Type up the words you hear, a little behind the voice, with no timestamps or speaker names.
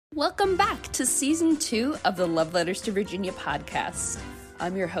Welcome back to Season 2 of the Love Letters to Virginia podcast.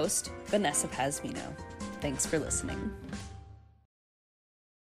 I'm your host, Vanessa Pasmino. Thanks for listening.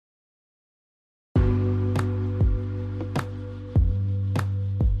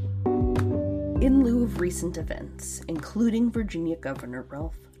 In lieu of recent events, including Virginia Governor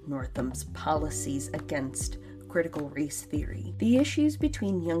Ralph Northam's policies against critical race theory, the issues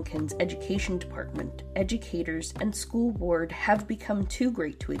between Youngkin's education department, educators, and school board have become too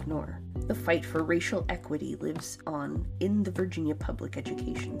great to ignore. The fight for racial equity lives on in the Virginia public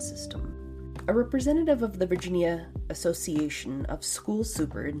education system. A representative of the Virginia Association of School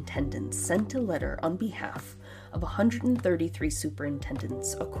Superintendents sent a letter on behalf of 133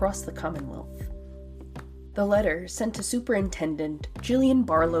 superintendents across the Commonwealth. The letter, sent to Superintendent Jillian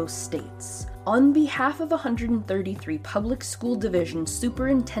Barlow, states, "On behalf of 133 public school division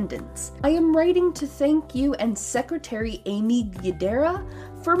superintendents, I am writing to thank you and Secretary Amy Guidera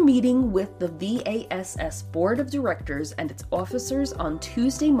for meeting with the VASS Board of Directors and its officers on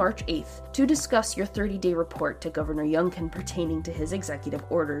Tuesday, March 8th to discuss your 30-day report to Governor Youngkin pertaining to his Executive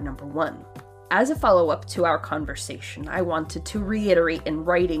Order No. 1. As a follow-up to our conversation, I wanted to reiterate in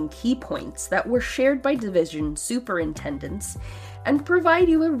writing key points that were shared by division superintendents and provide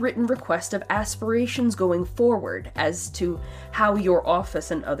you a written request of aspirations going forward as to how your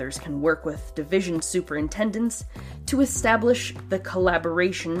office and others can work with division superintendents to establish the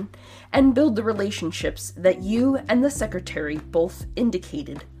collaboration and build the relationships that you and the Secretary both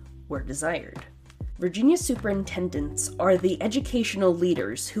indicated were desired. Virginia superintendents are the educational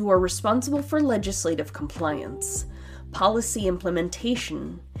leaders who are responsible for legislative compliance, policy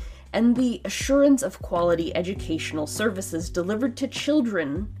implementation, and the assurance of quality educational services delivered to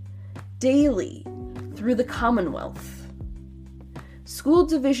children daily through the Commonwealth. School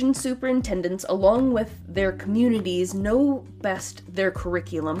division superintendents, along with their communities, know best their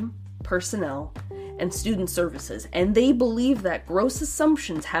curriculum, personnel, and student services, and they believe that gross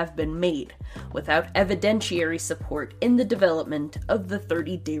assumptions have been made without evidentiary support in the development of the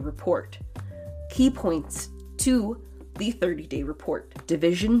 30-day report. Key points to the 30-day report.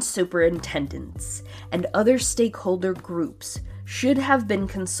 Division superintendents and other stakeholder groups should have been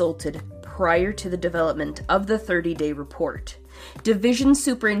consulted prior to the development of the 30-day report. Division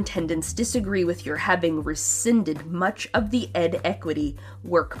superintendents disagree with your having rescinded much of the ed equity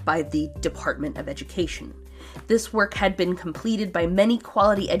work by the Department of Education. This work had been completed by many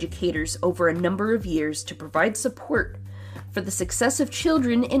quality educators over a number of years to provide support for the success of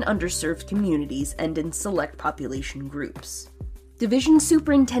children in underserved communities and in select population groups. Division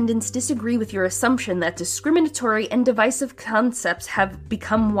superintendents disagree with your assumption that discriminatory and divisive concepts have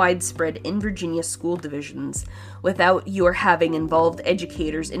become widespread in Virginia school divisions without your having involved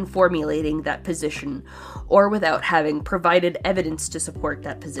educators in formulating that position or without having provided evidence to support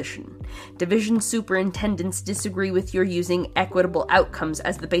that position. Division superintendents disagree with your using equitable outcomes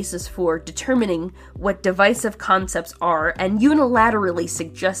as the basis for determining what divisive concepts are and unilaterally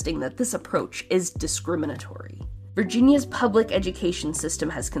suggesting that this approach is discriminatory. Virginia's public education system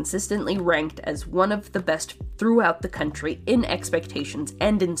has consistently ranked as one of the best throughout the country in expectations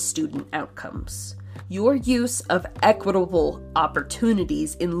and in student outcomes. Your use of equitable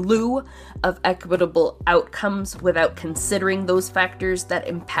opportunities in lieu of equitable outcomes without considering those factors that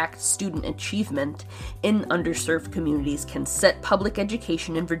impact student achievement in underserved communities can set public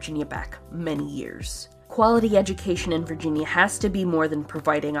education in Virginia back many years. Quality education in Virginia has to be more than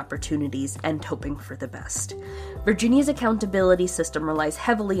providing opportunities and hoping for the best. Virginia's accountability system relies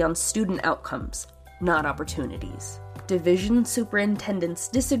heavily on student outcomes, not opportunities. Division superintendents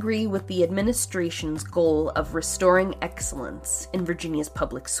disagree with the administration's goal of restoring excellence in Virginia's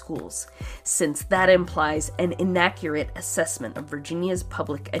public schools, since that implies an inaccurate assessment of Virginia's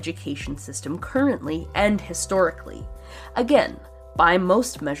public education system currently and historically. Again, by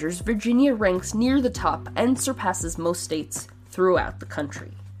most measures, Virginia ranks near the top and surpasses most states throughout the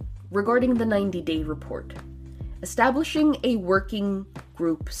country. Regarding the 90-day report, establishing a working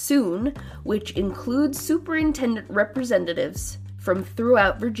group soon, which includes superintendent representatives from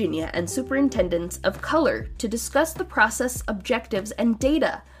throughout Virginia and superintendents of color to discuss the process, objectives, and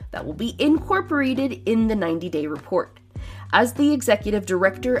data that will be incorporated in the 90-day report. As the Executive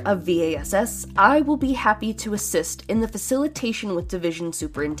Director of VASS, I will be happy to assist in the facilitation with division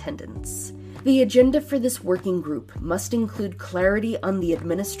superintendents. The agenda for this working group must include clarity on the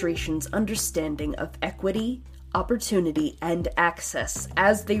administration's understanding of equity, opportunity, and access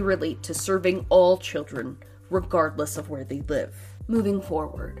as they relate to serving all children, regardless of where they live. Moving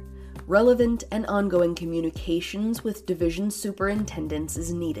forward, relevant and ongoing communications with division superintendents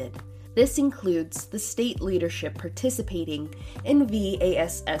is needed. This includes the state leadership participating in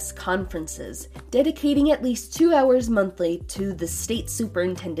VASS conferences, dedicating at least 2 hours monthly to the State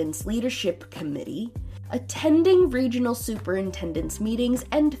Superintendent's Leadership Committee, attending regional superintendents' meetings,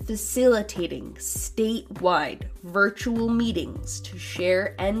 and facilitating statewide virtual meetings to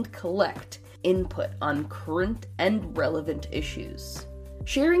share and collect input on current and relevant issues.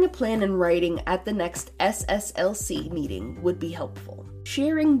 Sharing a plan in writing at the next SSLC meeting would be helpful.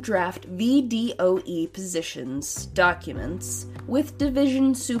 Sharing draft VDOE positions documents with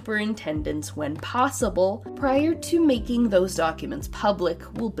division superintendents when possible prior to making those documents public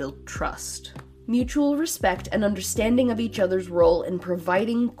will build trust. Mutual respect and understanding of each other's role in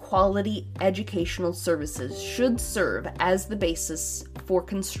providing quality educational services should serve as the basis for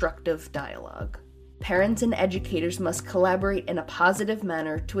constructive dialogue. Parents and educators must collaborate in a positive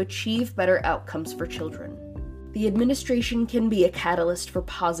manner to achieve better outcomes for children. The administration can be a catalyst for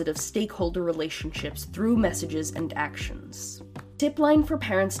positive stakeholder relationships through messages and actions. Tip line for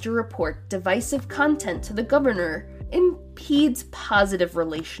parents to report divisive content to the governor impedes positive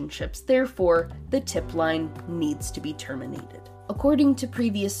relationships, therefore, the tip line needs to be terminated. According to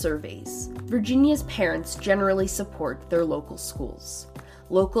previous surveys, Virginia's parents generally support their local schools.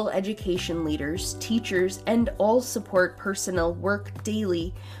 Local education leaders, teachers, and all support personnel work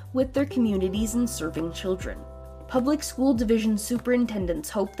daily with their communities in serving children. Public school division superintendents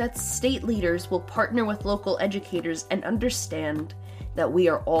hope that state leaders will partner with local educators and understand that we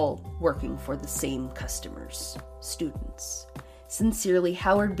are all working for the same customers, students. Sincerely,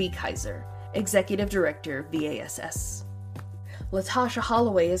 Howard B. Kaiser, Executive Director, VASS. Latasha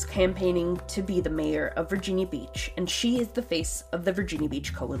Holloway is campaigning to be the mayor of Virginia Beach, and she is the face of the Virginia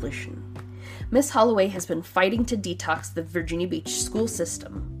Beach Coalition. Ms. Holloway has been fighting to detox the Virginia Beach school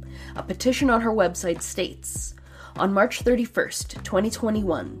system. A petition on her website states, on March 31st,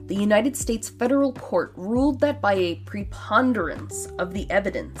 2021, the United States Federal Court ruled that by a preponderance of the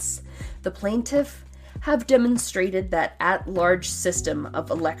evidence, the plaintiff have demonstrated that at-large system of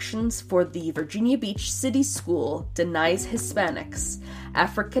elections for the Virginia Beach City School denies Hispanics,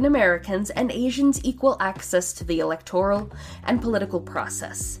 African Americans, and Asians equal access to the electoral and political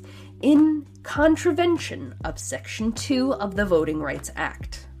process, in contravention of Section 2 of the Voting Rights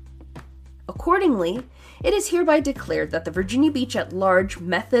Act. Accordingly, it is hereby declared that the Virginia Beach at-large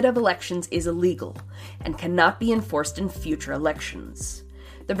method of elections is illegal and cannot be enforced in future elections.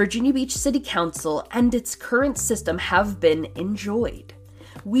 The Virginia Beach City Council and its current system have been enjoyed.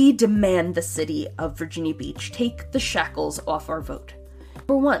 We demand the city of Virginia Beach take the shackles off our vote.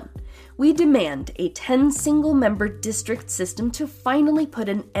 For one, we demand a 10 single-member district system to finally put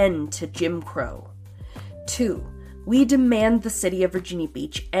an end to Jim Crow. 2, we demand the city of Virginia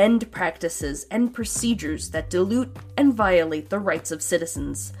Beach end practices and procedures that dilute and violate the rights of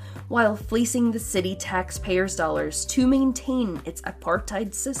citizens, while fleecing the city taxpayers' dollars to maintain its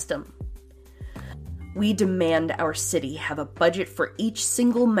apartheid system. We demand our city have a budget for each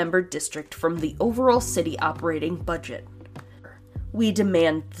single-member district from the overall city operating budget. We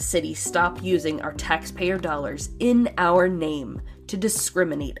demand the city stop using our taxpayer dollars in our name to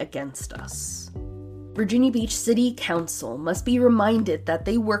discriminate against us. Virginia Beach City Council must be reminded that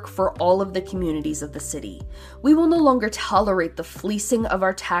they work for all of the communities of the city. We will no longer tolerate the fleecing of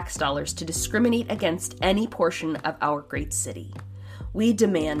our tax dollars to discriminate against any portion of our great city. We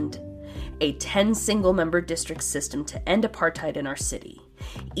demand a 10 single-member district system to end apartheid in our city.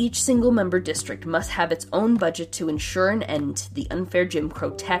 Each single-member district must have its own budget to ensure an end to the unfair Jim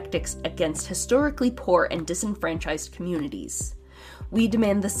Crow tactics against historically poor and disenfranchised communities. We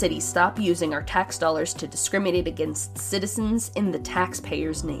demand the city stop using our tax dollars to discriminate against citizens in the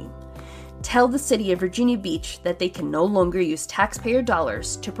taxpayer's name. Tell the city of Virginia Beach that they can no longer use taxpayer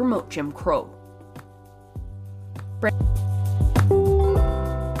dollars to promote Jim Crow.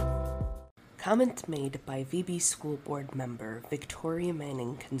 Comment made by VB School Board member Victoria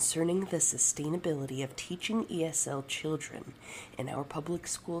Manning concerning the sustainability of teaching ESL children in our public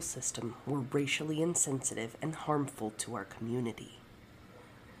school system were racially insensitive and harmful to our community.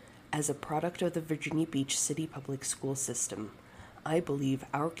 As a product of the Virginia Beach City Public School System, I believe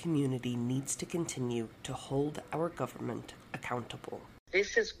our community needs to continue to hold our government accountable.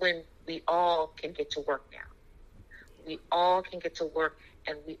 This is when we all can get to work now. We all can get to work,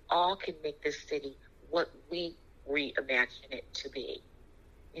 and we all can make this city what we reimagine it to be.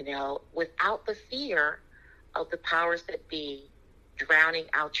 You know, without the fear of the powers that be drowning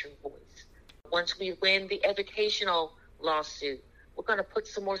out your voice. Once we win the educational lawsuit, we're going to put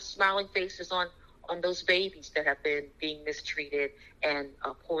some more smiling faces on those babies that have been being mistreated and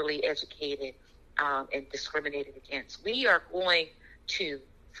poorly educated and discriminated against. We are going to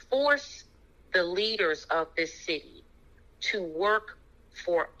force the leaders of this city to work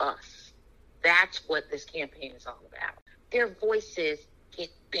for us. That's what this campaign is all about. Their voices get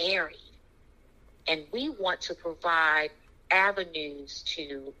buried. And we want to provide avenues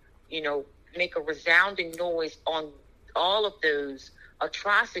to, make a resounding noise on all of those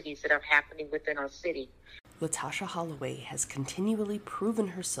atrocities that are happening within our city. Latasha Holloway has continually proven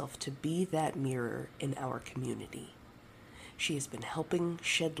herself to be that mirror in our community. She has been helping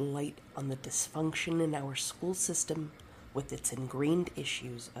shed light on the dysfunction in our school system with its ingrained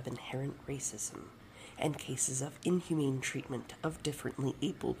issues of inherent racism and cases of inhumane treatment of differently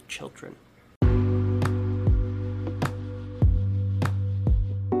abled children.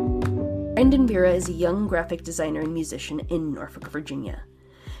 Brandon Vera is a young graphic designer and musician in Norfolk, Virginia.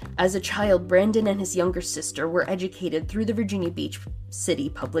 As a child, Brandon and his younger sister were educated through the Virginia Beach City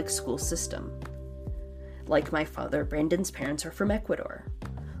public school system. Like my father, Brandon's parents are from Ecuador.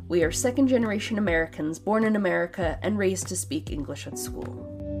 We are second-generation Americans born in America and raised to speak English at school.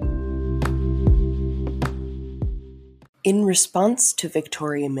 In response to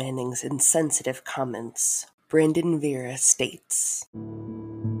Victoria Manning's insensitive comments, Brandon Vera states,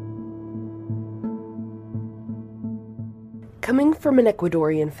 "Coming from an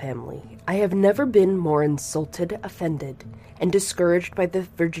Ecuadorian family, I have never been more insulted, offended, and discouraged by the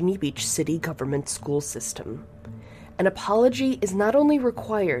Virginia Beach City government school system. An apology is not only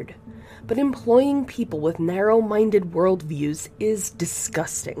required, but employing people with narrow-minded worldviews is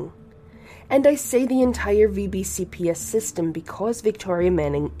disgusting. And I say the entire VBCPS system because Victoria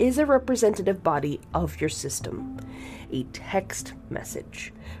Manning is a representative body of your system. A text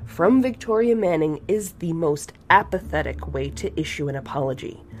message from Victoria Manning is the most apathetic way to issue an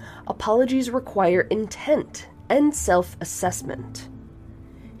apology. Apologies require intent and self-assessment."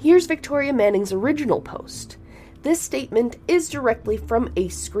 Here's Victoria Manning's original post. This statement is directly from a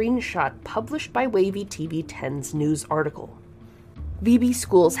screenshot published by Wavy TV 10's news article. VB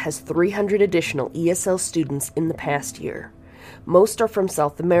Schools has 300 additional ESL students in the past year. Most are from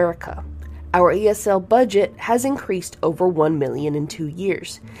South America. Our ESL budget has increased over $1 million in 2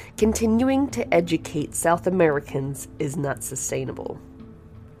 years. Continuing to educate South Americans is not sustainable.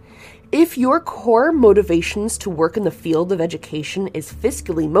 If your core motivations to work in the field of education is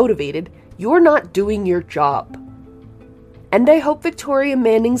fiscally motivated, you're not doing your job. And I hope Victoria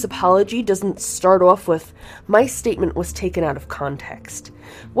Manning's apology doesn't start off with, "My statement was taken out of context."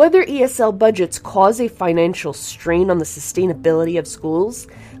 Whether ESL budgets cause a financial strain on the sustainability of schools,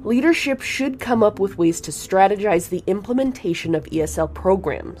 leadership should come up with ways to strategize the implementation of ESL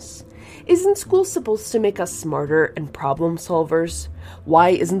programs. Isn't school supposed to make us smarter and problem solvers? Why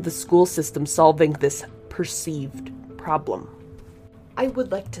isn't the school system solving this perceived problem? I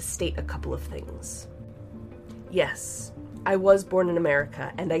would like to state a couple of things. Yes, I was born in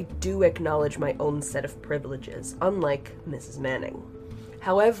America, and I do acknowledge my own set of privileges, unlike Mrs. Manning.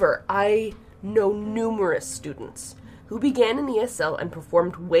 However, I know numerous students who began in ESL and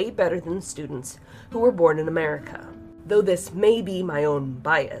performed way better than students who were born in America. Though this may be my own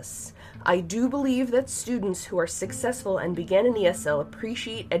bias, I do believe that students who are successful and began in ESL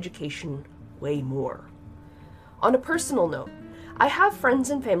appreciate education way more. On a personal note, I have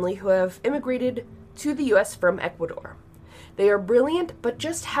friends and family who have immigrated to the US from Ecuador. They are brilliant, but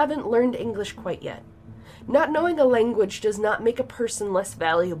just haven't learned English quite yet. Not knowing a language does not make a person less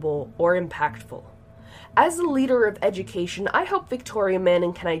valuable or impactful. As a leader of education, I hope Victoria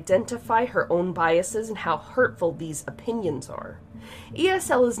Manning can identify her own biases and how hurtful these opinions are.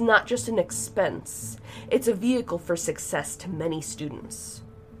 ESL is not just an expense, it's a vehicle for success to many students.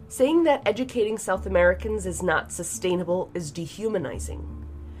 Saying that educating South Americans is not sustainable is dehumanizing.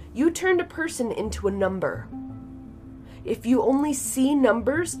 You turned a person into a number. If you only see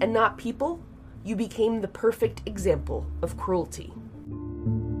numbers and not people, you became the perfect example of cruelty.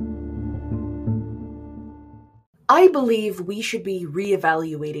 I believe we should be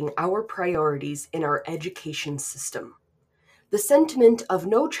reevaluating our priorities in our education system. The sentiment of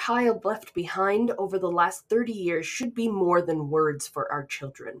no child left behind over the last 30 years should be more than words for our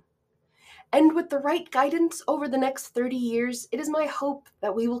children. And with the right guidance over the next 30 years, it is my hope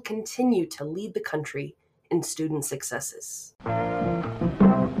that we will continue to lead the country in student successes.